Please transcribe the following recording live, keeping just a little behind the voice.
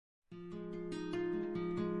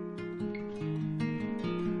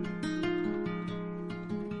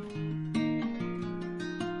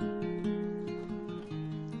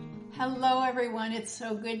Hello everyone, it's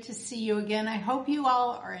so good to see you again. I hope you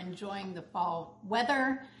all are enjoying the fall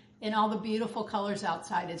weather and all the beautiful colors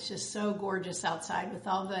outside. It's just so gorgeous outside with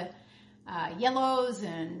all the yellows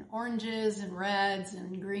and oranges and reds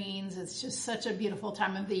and greens. It's just such a beautiful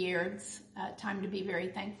time of the year. It's time to be very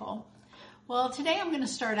thankful. Well, today I'm going to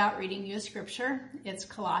start out reading you a scripture. It's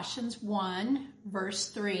Colossians 1 verse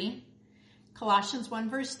 3. Colossians 1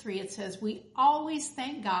 verse 3, it says, "We always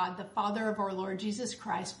thank God, the Father of our Lord Jesus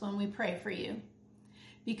Christ, when we pray for you,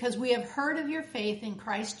 because we have heard of your faith in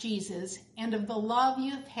Christ Jesus and of the love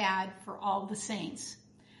you have had for all the saints,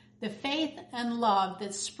 the faith and love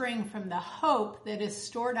that spring from the hope that is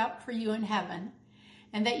stored up for you in heaven,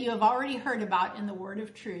 and that you have already heard about in the word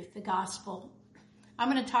of truth, the gospel."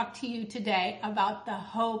 I'm going to talk to you today about the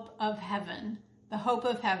hope of heaven, the hope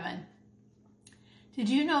of heaven. Did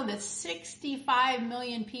you know that 65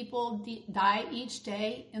 million people die each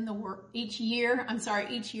year in the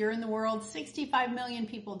world? 65 million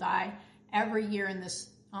people die every year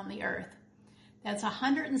on the earth. That's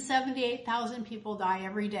 178,000 people die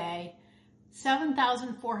every day.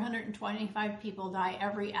 7,425 people die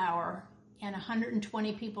every hour, and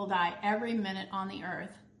 120 people die every minute on the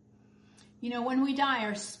earth. You know, when we die,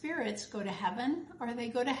 our spirits go to heaven or they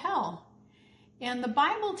go to hell. And the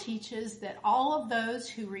Bible teaches that all of those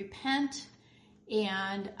who repent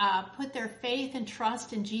and put their faith and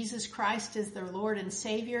trust in Jesus Christ as their Lord and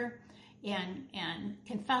Savior and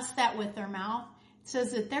confess that with their mouth, it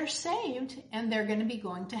says that they're saved and they're going to be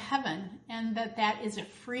going to heaven, and that is a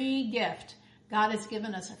free gift. God has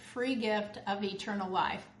given us a free gift of eternal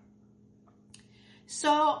life.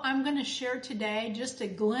 So I'm going to share today just a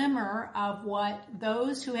glimmer of what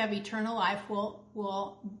those who have eternal life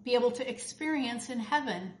will be able to experience in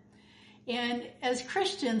heaven. And as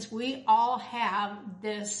Christians, we all have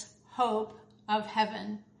this hope of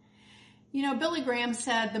heaven. You know, Billy Graham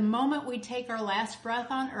said, the moment we take our last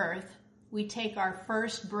breath on earth, we take our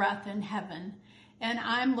first breath in heaven. And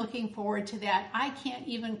I'm looking forward to that. I can't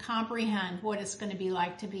even comprehend what it's going to be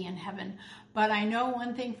like to be in heaven. But I know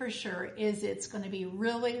one thing for sure is it's going to be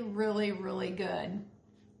really, really, really good.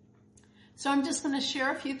 So I'm just going to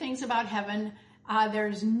share a few things about heaven.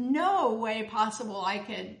 There's no way possible I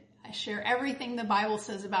could share everything the Bible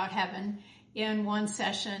says about heaven in one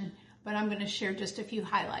session, but I'm going to share just a few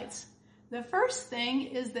highlights. The first thing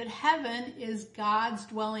is that heaven is God's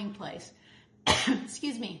dwelling place.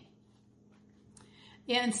 Excuse me.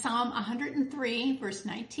 In Psalm 103, verse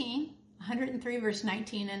 19,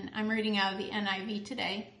 and I'm reading out of the NIV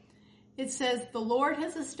today, it says, "The Lord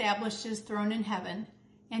has established his throne in heaven,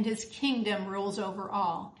 and his kingdom rules over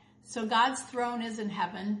all." So God's throne is in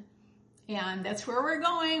heaven, and that's where we're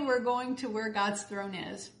going. We're going to where God's throne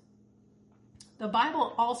is. The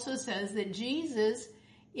Bible also says that Jesus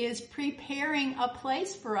is preparing a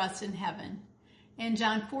place for us in heaven. In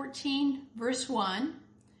John 14, verse 1,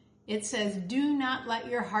 it says, "Do not let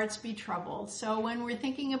your hearts be troubled." So when we're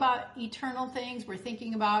thinking about eternal things, we're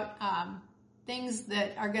thinking about things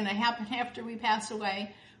that are going to happen after we pass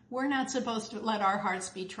away, we're not supposed to let our hearts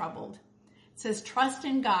be troubled. It says, "Trust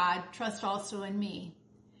in God, trust also in me.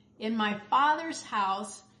 In my Father's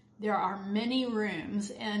house, there are many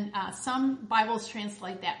rooms." And some Bibles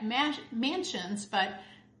translate that mansions, but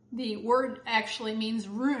the word actually means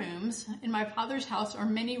rooms. "In my Father's house are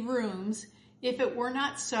many rooms. If it were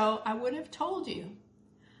not so, I would have told you.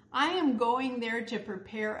 I am going there to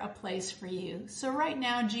prepare a place for you." So right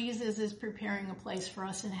now, Jesus is preparing a place for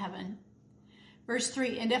us in heaven. Verse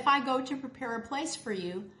 3, "And if I go to prepare a place for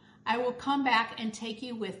you, I will come back and take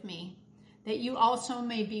you with me, that you also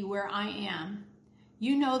may be where I am.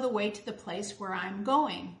 You know the way to the place where I am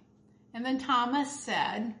going." And then Thomas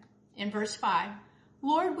said in verse 5,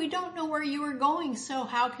 "Lord, we don't know where you are going, so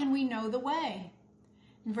how can we know the way?"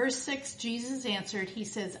 In verse 6, Jesus answered, he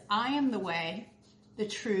says, "I am the way, the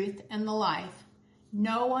truth, and the life.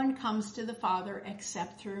 No one comes to the Father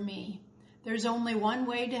except through me." There's only one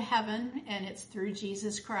way to heaven, and it's through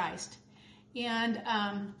Jesus Christ. And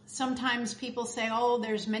sometimes people say, "Oh,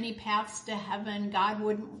 there's many paths to heaven. God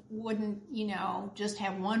wouldn't, just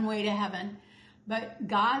have one way to heaven." But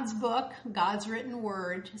God's book, God's written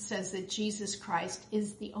word says that Jesus Christ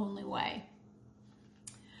is the only way.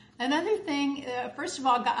 Another thing, first of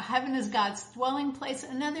all, heaven is God's dwelling place.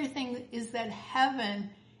 Another thing is that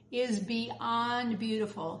heaven is beyond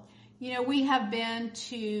beautiful. You know, we have been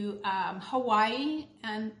to Hawaii,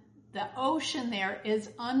 and the ocean there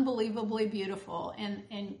is unbelievably beautiful. And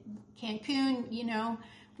Cancun,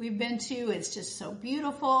 we've been to, it's just so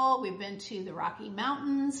beautiful. We've been to the Rocky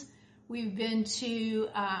Mountains. We've been to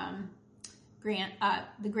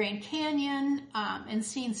the Grand Canyon, and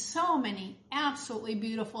seen so many absolutely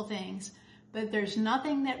beautiful things. But there's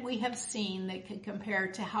nothing that we have seen that could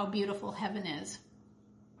compare to how beautiful heaven is.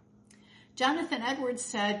 Jonathan Edwards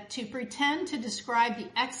said, to pretend to describe the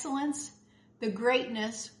excellence, the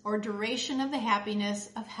greatness, or duration of the happiness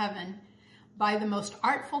of heaven by the most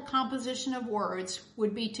artful composition of words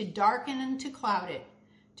would be to darken and to cloud it.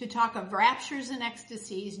 To talk of raptures and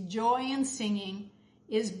ecstasies, joy and singing,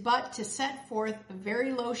 is but to set forth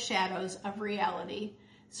very low shadows of reality.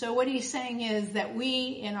 So what he's saying is that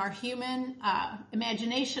we, in our human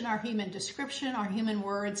imagination, our human description, our human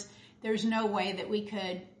words, there's no way that we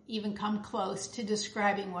could even come close to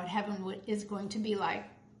describing what heaven is going to be like.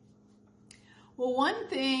 Well, one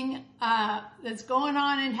thing that's going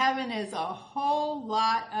on in heaven is a whole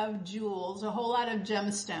lot of jewels, a whole lot of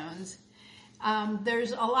gemstones.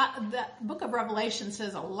 There's a lot, the book of Revelation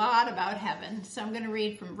says a lot about heaven. So I'm going to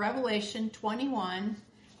read from Revelation 21,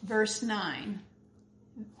 verse 9.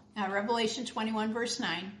 Revelation 21, verse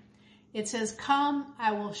 9. It says, "Come,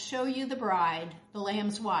 I will show you the bride, the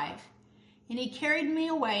Lamb's wife. And he carried me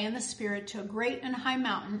away in the Spirit to a great and high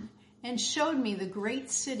mountain and showed me the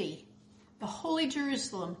great city, the holy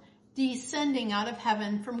Jerusalem, descending out of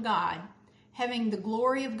heaven from God, having the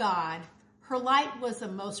glory of God. Her light was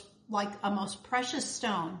like a most precious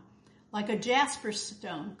stone, like a jasper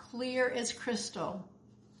stone, clear as crystal."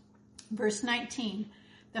 Verse 19,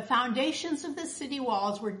 "The foundations of the city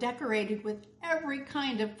walls were decorated with every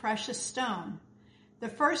kind of precious stone. The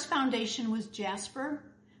first foundation was jasper,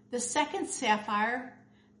 the second sapphire,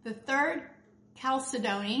 the third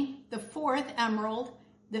chalcedony, the fourth emerald,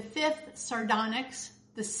 the fifth sardonyx,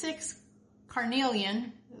 the sixth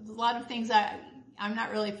carnelian," a lot of things I'm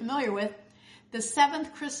not really familiar with, "the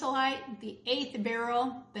seventh chrysolite, the eighth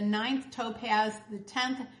beryl, the ninth topaz, the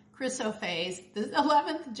 10th chrysoprase, the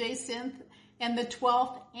 11th jacinth, and the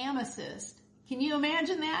 12th amethyst." Can you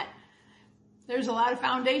imagine that? There's a lot of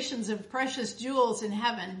foundations of precious jewels in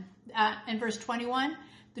heaven. In verse 21,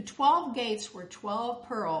 "The 12 gates were 12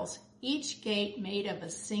 pearls, each gate made of a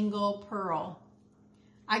single pearl."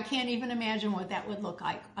 I can't even imagine what that would look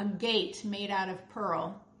like. A gate made out of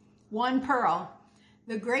pearl. One pearl.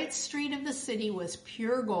 "The great street of the city was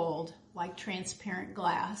pure gold, like transparent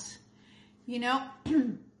glass." You know,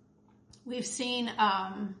 we've seen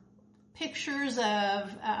pictures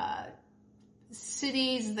of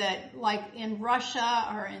cities that, like in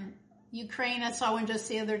Russia or in Ukraine, I saw one just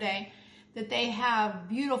the other day, that they have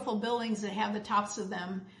beautiful buildings that have the tops of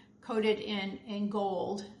them coated in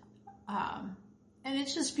gold. And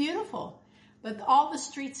it's just beautiful. But all the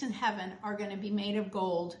streets in heaven are going to be made of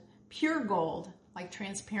gold, pure gold, like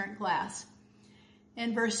transparent glass.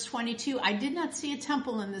 In verse 22, "I did not see a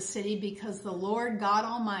temple in the city because the Lord God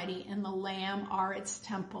Almighty and the Lamb are its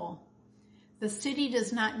temple. The city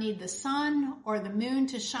does not need the sun or the moon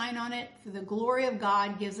to shine on it, for the glory of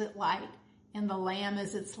God gives it light, and the Lamb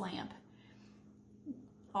is its lamp."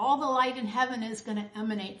 All the light in heaven is going to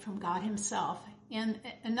emanate from God himself. And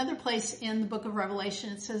another place in the book of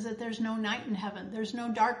Revelation, it says that there's no night in heaven. There's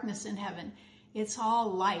no darkness in heaven. It's all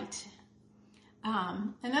light.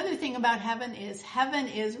 Another thing about heaven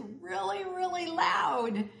is really, really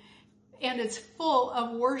loud, and it's full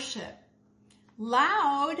of worship.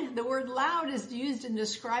 Loud, the word loud is used in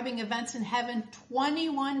describing events in heaven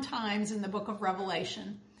 21 times in the book of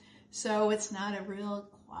Revelation. So it's not a real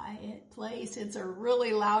quiet place. It's a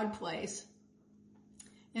really loud place.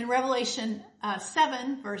 In Revelation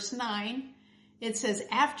 7, verse 9, it says,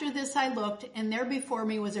 "After this I looked, and there before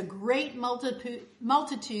me was a great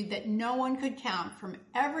multitude that no one could count, from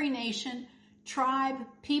every nation, tribe,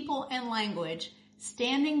 people, and language,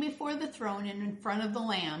 standing before the throne and in front of the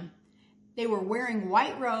Lamb. They were wearing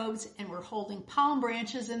white robes and were holding palm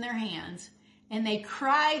branches in their hands. And they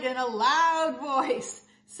cried in a loud voice,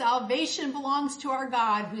 'Salvation belongs to our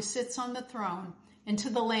God who sits on the throne and to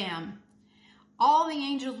the Lamb.' All the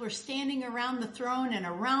angels were standing around the throne and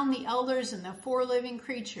around the elders and the 4 living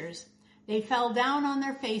creatures. They fell down on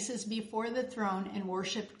their faces before the throne and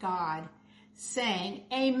worshiped God, saying,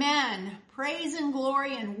 'Amen. Praise and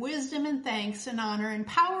glory and wisdom and thanks and honor and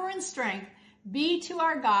power and strength be to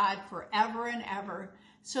our God forever and ever.'"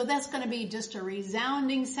 So that's going to be just a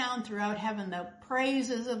resounding sound throughout heaven, the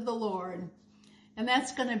praises of the Lord. And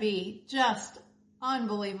that's going to be just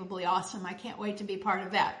unbelievably awesome. I can't wait to be part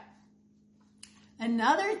of that.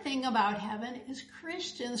 Another thing about heaven is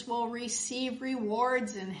Christians will receive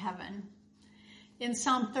rewards in heaven. In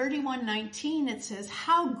Psalm 31:19, it says,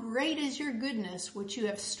 "How great is your goodness, which you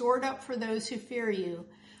have stored up for those who fear you,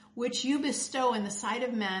 which you bestow in the sight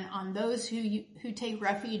of men on those who take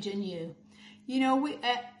refuge in you." You know,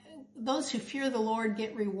 those who fear the Lord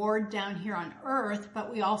get reward down here on earth,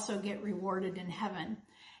 but we also get rewarded in heaven.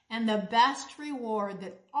 And the best reward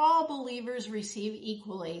that all believers receive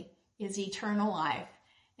equally is eternal life.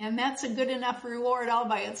 And that's a good enough reward all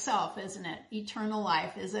by itself, isn't it? Eternal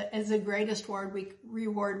life is the greatest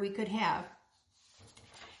reward we could have.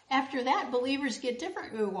 After that, believers get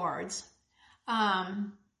different rewards.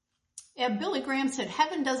 Billy Graham said,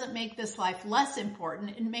 heaven doesn't make this life less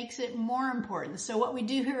important, it makes it more important. So what we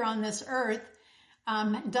do here on this earth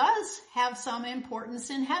does have some importance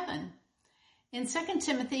in heaven. In 2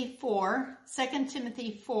 Timothy 4,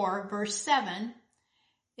 verse 7,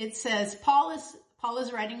 it says, Paul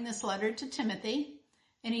is writing this letter to Timothy,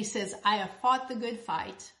 and he says, I have fought the good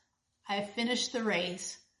fight. I have finished the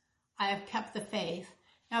race. I have kept the faith.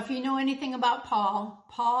 Now, if you know anything about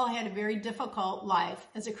Paul had a very difficult life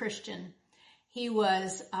as a Christian. He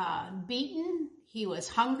was beaten. He was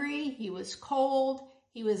hungry. He was cold.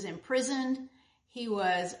 He was imprisoned. He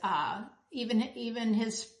was, even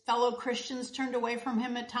his fellow Christians turned away from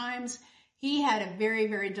him at times. He had a very,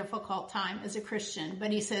 very difficult time as a Christian,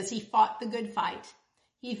 but he says he fought the good fight.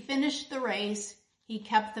 He finished the race. He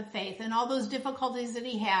kept the faith. And all those difficulties that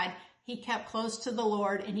he had, he kept close to the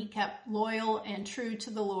Lord, and he kept loyal and true to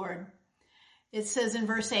the Lord. It says in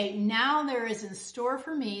verse 8, now there is in store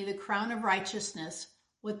for me the crown of righteousness,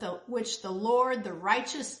 which the Lord, the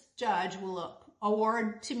righteous judge, will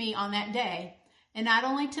award to me on that day. And not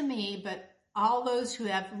only to me, but all those who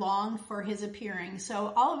have longed for his appearing.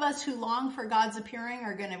 So all of us who long for God's appearing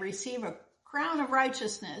are going to receive a crown of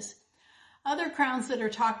righteousness. Other crowns that are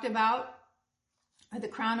talked about are the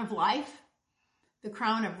crown of life, the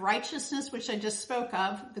crown of righteousness, which I just spoke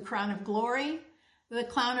of, the crown of glory, the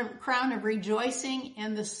crown of rejoicing,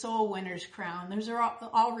 and the soul winner's crown. Those are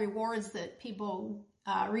all rewards that people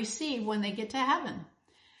receive when they get to heaven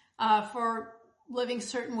for living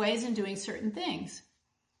certain ways and doing certain things.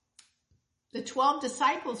 The 12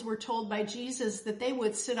 disciples were told by Jesus that they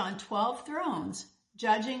would sit on 12 thrones,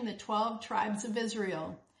 judging the 12 tribes of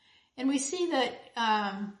Israel. And we see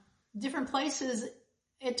that different places,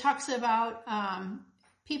 it talks about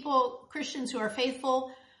Christians who are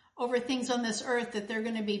faithful over things on this earth, that they're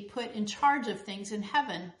going to be put in charge of things in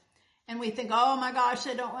heaven. And we think, oh my gosh,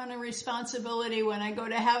 I don't want a responsibility when I go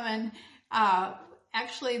to heaven.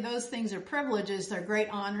 Actually, those things are privileges. They're great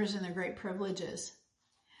honors and they're great privileges.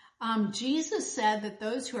 Jesus said that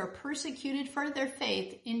those who are persecuted for their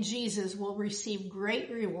faith in Jesus will receive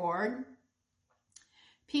great reward.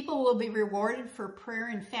 People will be rewarded for prayer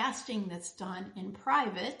and fasting that's done in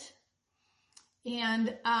private.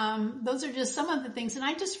 And those are just some of the things. And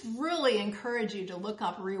I just really encourage you to look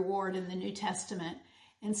up reward in the New Testament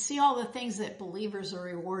and see all the things that believers are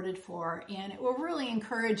rewarded for. And it will really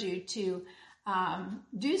encourage you to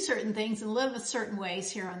do certain things and live in certain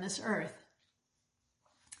ways here on this earth.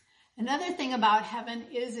 Another thing about heaven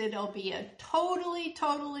is it'll be a totally,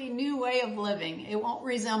 totally new way of living. It won't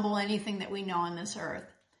resemble anything that we know on this earth.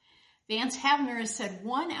 Vance Havner has said,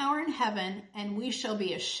 1 hour in heaven and we shall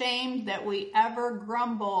be ashamed that we ever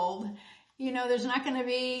grumbled. You know, there's not going to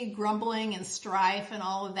be grumbling and strife and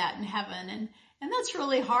all of that in heaven. And that's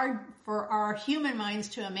really hard for our human minds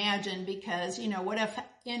to imagine because, you know, what if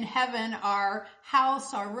in heaven our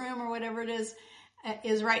house, our room or whatever it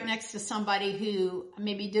is right next to somebody who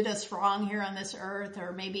maybe did us wrong here on this earth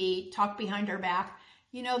or maybe talked behind our back.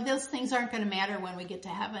 You know, those things aren't going to matter when we get to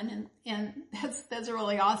heaven. And that's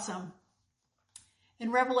really awesome.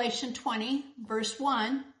 In Revelation 20, verse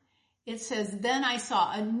 1, it says, then I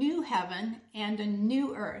saw a new heaven and a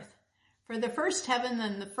new earth. For the first heaven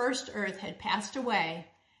and the first earth had passed away,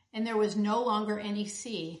 and there was no longer any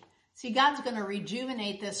sea. See, God's going to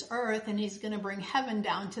rejuvenate this earth, and he's going to bring heaven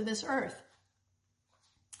down to this earth.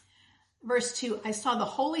 Verse 2, I saw the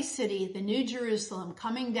holy city, the new Jerusalem,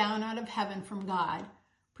 coming down out of heaven from God,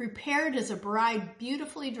 prepared as a bride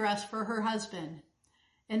beautifully dressed for her husband.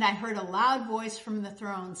 And I heard a loud voice from the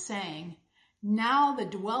throne saying, now the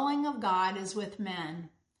dwelling of God is with men,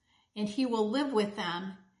 and he will live with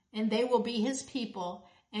them, and they will be his people,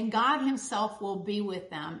 and God himself will be with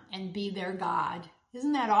them and be their God.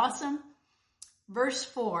 Isn't that awesome? Verse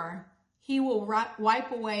 4, he will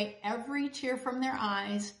wipe away every tear from their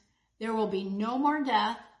eyes. There will be no more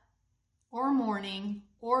death or mourning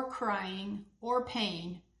or crying or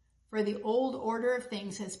pain, for the old order of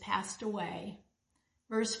things has passed away.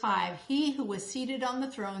 Verse 5, he who was seated on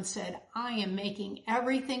the throne said, I am making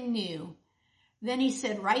everything new. Then he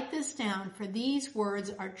said, write this down, for these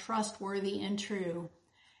words are trustworthy and true.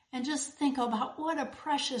 And just think about what a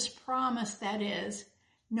precious promise that is.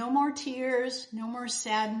 No more tears, no more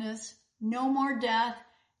sadness, no more death,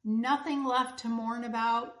 nothing left to mourn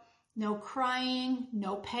about. no crying,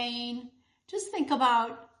 no pain. Just think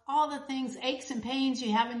about all the things, aches and pains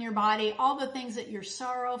you have in your body, all the things that you're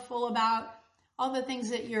sorrowful about, all the things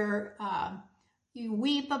that you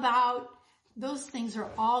weep about. Those things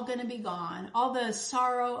are all going to be gone. All the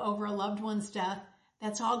sorrow over a loved one's death,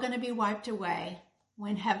 that's all going to be wiped away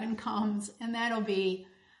when heaven comes. And that'll be,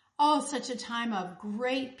 such a time of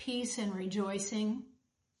great peace and rejoicing.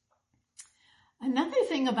 Another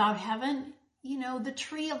thing about heaven, the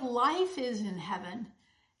tree of life is in heaven.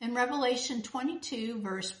 In Revelation 22,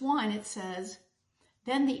 verse 1, it says,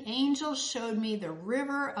 "Then the angel showed me the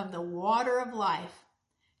river of the water of life,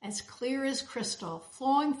 as clear as crystal,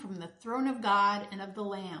 flowing from the throne of God and of the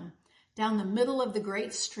Lamb, down the middle of the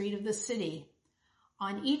great street of the city.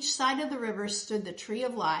 On each side of the river stood the tree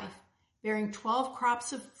of life, bearing 12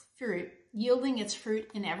 crops of fruit, yielding its fruit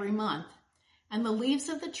in every month. And the leaves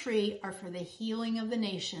of the tree are for the healing of the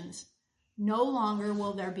nations. No longer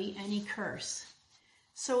will there be any curse."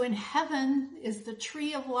 So in heaven is the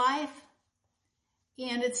tree of life,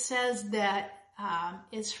 and it says that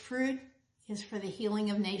its fruit is for the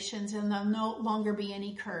healing of nations, and there'll no longer be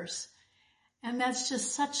any curse. And that's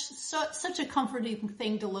just such a comforting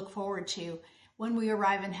thing to look forward to. When we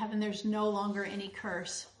arrive in heaven, there's no longer any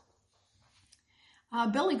curse.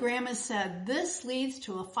 Billy Graham has said, "This leads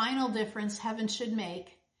to a final difference heaven should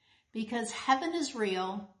make. Because heaven is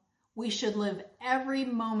real, we should live every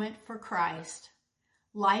moment for Christ.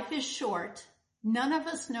 Life is short. None of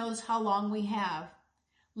us knows how long we have.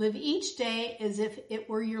 Live each day as if it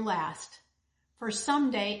were your last. For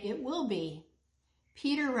someday it will be."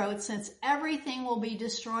 Peter wrote, "Since everything will be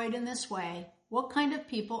destroyed in this way, what kind of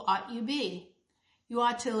people ought you be? You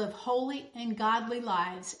ought to live holy and godly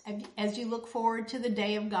lives as you look forward to the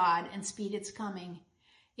day of God and speed its coming.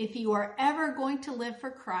 If you are ever going to live for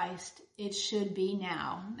Christ, it should be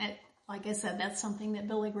now." Like I said, that's something that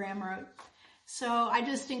Billy Graham wrote. So I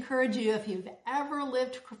just encourage you, if you've ever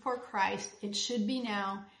lived for Christ, it should be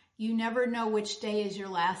now. You never know which day is your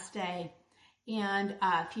last day. And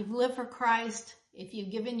if you've lived for Christ, if you've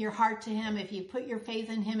given your heart to Him, if you put your faith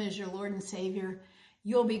in Him as your Lord and Savior,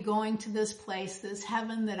 you'll be going to this place, this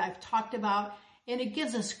heaven that I've talked about. And it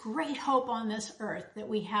gives us great hope on this earth that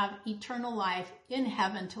we have eternal life in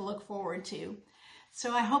heaven to look forward to.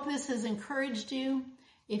 So I hope this has encouraged you.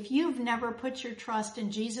 If you've never put your trust in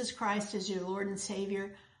Jesus Christ as your Lord and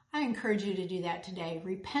Savior, I encourage you to do that today.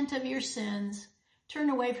 Repent of your sins, turn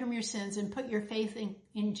away from your sins, and put your faith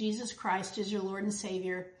in Jesus Christ as your Lord and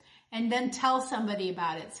Savior. And then tell somebody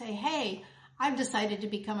about it. Say, "Hey, I've decided to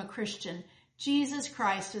become a Christian. Jesus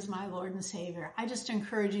Christ is my Lord and Savior." I just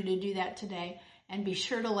encourage you to do that today, and be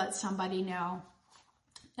sure to let somebody know.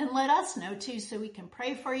 And let us know too, so we can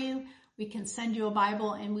pray for you. We can send you a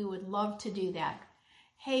Bible, and we would love to do that.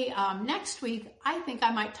 Hey, next week, I think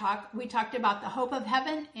we talked about the hope of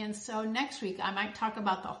heaven, and so next week I might talk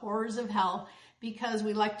about the horrors of hell, because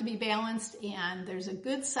we like to be balanced, and there's a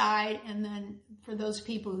good side, and then for those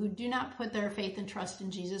people who do not put their faith and trust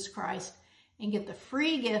in Jesus Christ and get the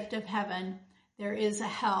free gift of heaven, there is a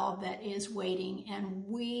hell that is waiting, and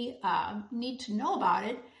we need to know about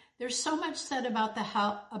it. There's so much said about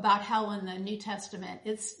hell in the New Testament.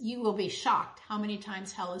 You will be shocked how many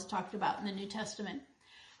times hell is talked about in the New Testament.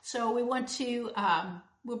 So we want to,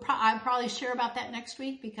 I'll probably share about that next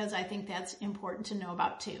week, because I think that's important to know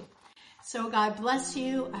about too. So God bless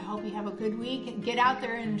you. I hope you have a good week. Get out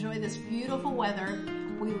there and enjoy this beautiful weather.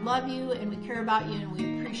 We love you, and we care about you, and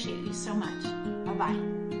we appreciate you so much.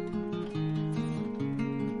 Bye-bye.